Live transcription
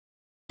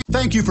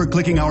Thank you for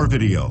clicking our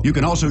video. You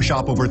can also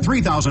shop over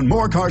 3,000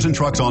 more cars and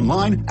trucks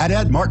online at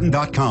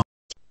edmartin.com.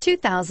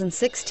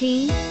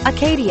 2016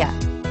 Acadia.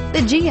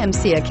 The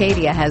GMC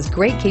Acadia has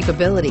great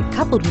capability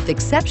coupled with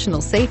exceptional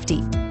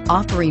safety,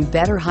 offering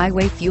better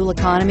highway fuel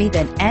economy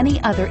than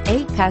any other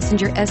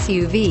 8-passenger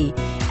SUV,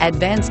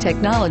 advanced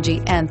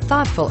technology, and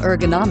thoughtful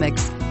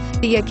ergonomics.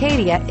 The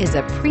Acadia is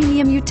a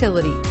premium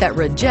utility that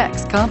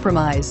rejects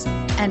compromise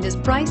and is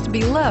priced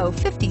below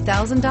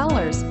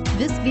 $50,000.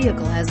 This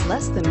vehicle has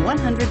less than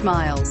 100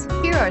 miles.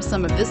 Here are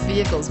some of this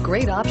vehicle's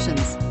great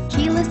options: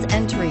 keyless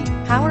entry,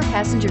 power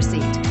passenger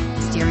seat,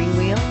 steering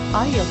wheel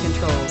audio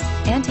controls,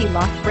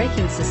 anti-lock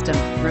braking system,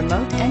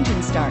 remote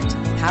engine start,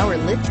 power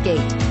lift gate,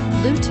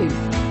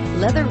 Bluetooth,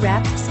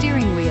 leather-wrapped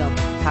steering wheel,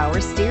 power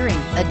steering,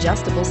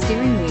 adjustable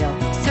steering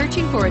wheel.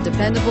 Searching for a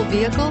dependable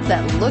vehicle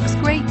that looks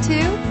great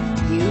too?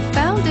 You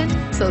found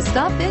it, so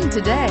stop in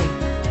today.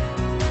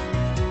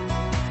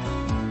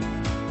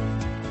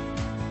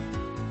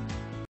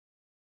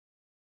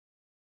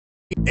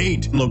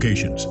 8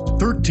 locations,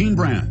 13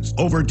 brands,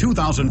 over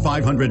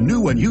 2,500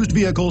 new and used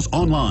vehicles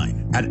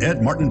online at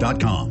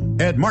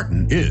edmartin.com. Ed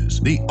Martin is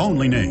the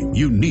only name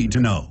you need to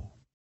know.